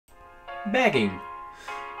Bagging.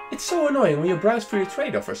 It's so annoying when you browse through your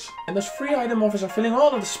trade offers, and those free item offers are filling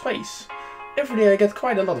all of the space. Every day I get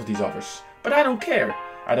quite a lot of these offers, but I don't care.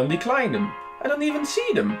 I don't decline them. I don't even see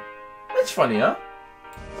them. That's funny, huh?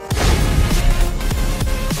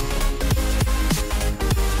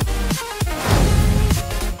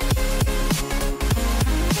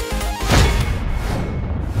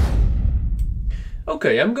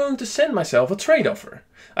 Okay, I'm going to send myself a trade offer.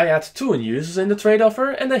 I add 2 users in the trade offer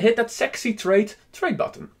and I hit that sexy trade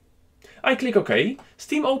button. I click OK,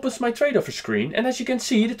 Steam opens my trade offer screen, and as you can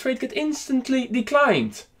see the trade gets instantly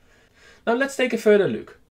declined. Now let's take a further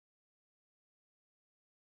look.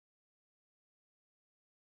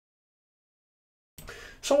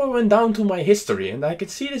 So I went down to my history and I could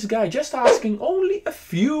see this guy just asking only a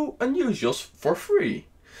few unusuals for free.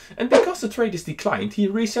 And because the trade is declined, he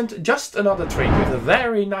resent just another trade with a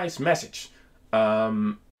very nice message.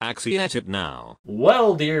 Accept it now.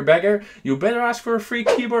 Well, dear beggar, you better ask for a free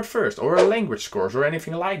keyboard first, or a language course, or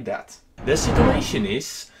anything like that. The situation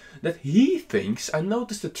is that he thinks I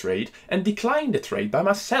noticed the trade and declined the trade by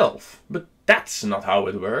myself. But that's not how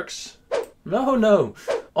it works. No.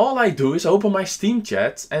 All I do is open my Steam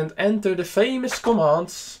chat and enter the famous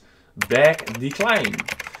commands bag decline.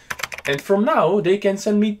 And from now they can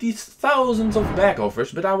send me these thousands of bag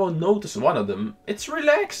offers, but I won't notice one of them. It's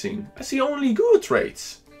relaxing. I see only good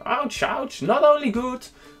trades. Ouch, ouch. Not only good,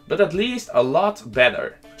 but at least a lot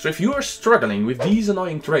better. So if you are struggling with these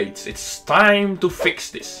annoying trades, it's time to fix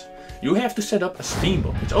this. You have to set up a Steam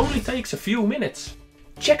bot, which only takes a few minutes.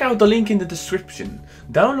 Check out the link in the description.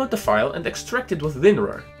 Download the file and extract it with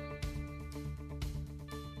WinRAR.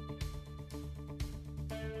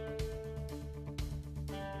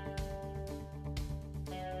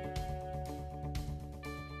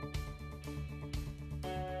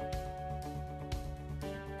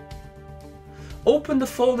 Open the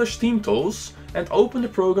folder Steam Tools and open the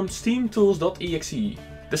program steamtools.exe.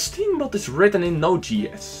 The Steam bot is written in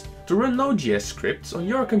Node.js. To run Node.js scripts on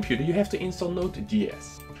your computer you have to install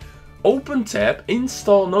Node.js. Open tab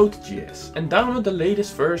Install Node.js and download the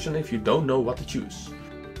latest version if you don't know what to choose.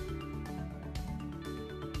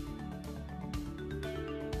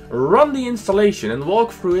 Run the installation and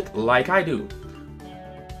walk through it like I do.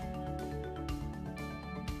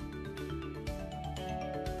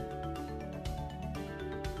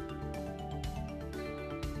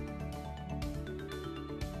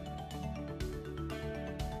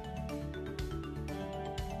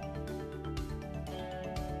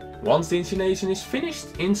 Once the installation is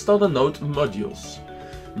finished, install the Node modules.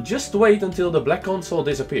 Just wait until the black console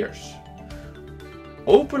disappears.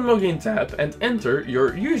 Open Login tab and enter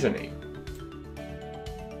your username.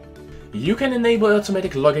 You can enable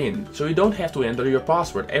automatic login, so you don't have to enter your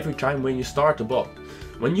password every time when you start the bot.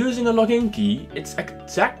 When using a login key, it's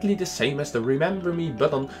exactly the same as the Remember Me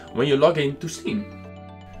button when you log in to Steam.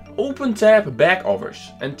 Open tab Bag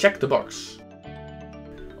Offers and check the box.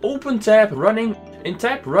 Open tab Running. In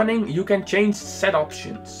tab Running you can change set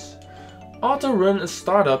options. Auto run and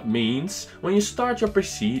startup means when you start your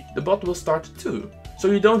PC the bot will start too,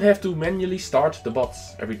 so you don't have to manually start the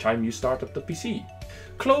bots every time you start up the PC.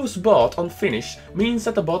 Close bot on finish means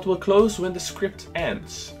that the bot will close when the script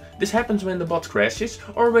ends. This happens when the bot crashes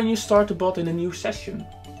or when you start the bot in a new session.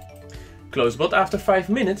 Close bot after 5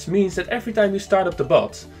 minutes means that every time you start up the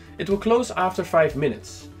bot, it will close after 5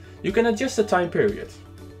 minutes. You can adjust the time period.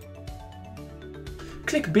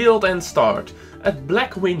 Click Build and Start. A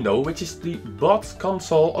black window, which is the bot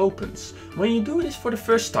console, opens. When you do this for the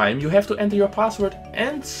first time, you have to enter your password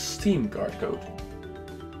and Steam card code.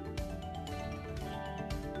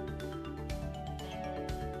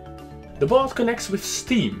 The bot connects with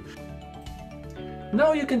Steam.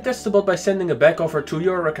 Now you can test the bot by sending a back offer to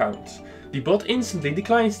your account. The bot instantly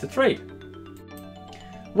declines the trade.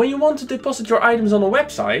 When you want to deposit your items on a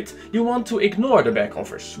website, you want to ignore the back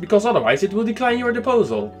offers, because otherwise it will decline your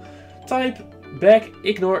deposal. Type back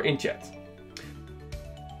ignore in chat.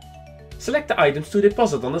 Select the items to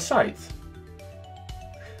deposit on the site.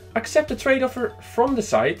 Accept the trade offer from the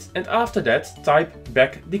site and after that type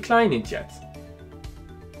back decline in chat.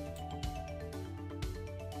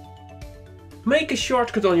 Make a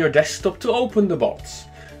shortcut on your desktop to open the bot.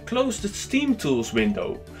 Close the Steam Tools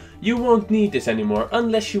window. You won't need this anymore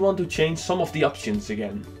unless you want to change some of the options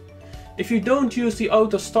again. If you don't use the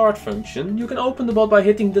auto start function, you can open the bot by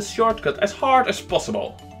hitting the shortcut as hard as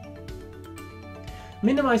possible.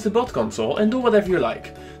 Minimize the bot console and do whatever you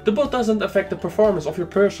like. The bot doesn't affect the performance of your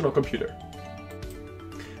personal computer.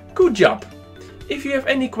 Good job! If you have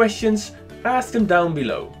any questions, ask them down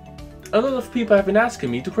below. A lot of people have been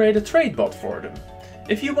asking me to create a trade bot for them.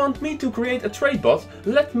 If you want me to create a trade bot,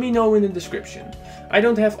 let me know in the description. I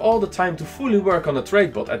don't have all the time to fully work on a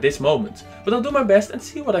trade bot at this moment, but I'll do my best and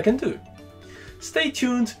see what I can do. Stay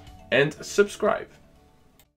tuned and subscribe.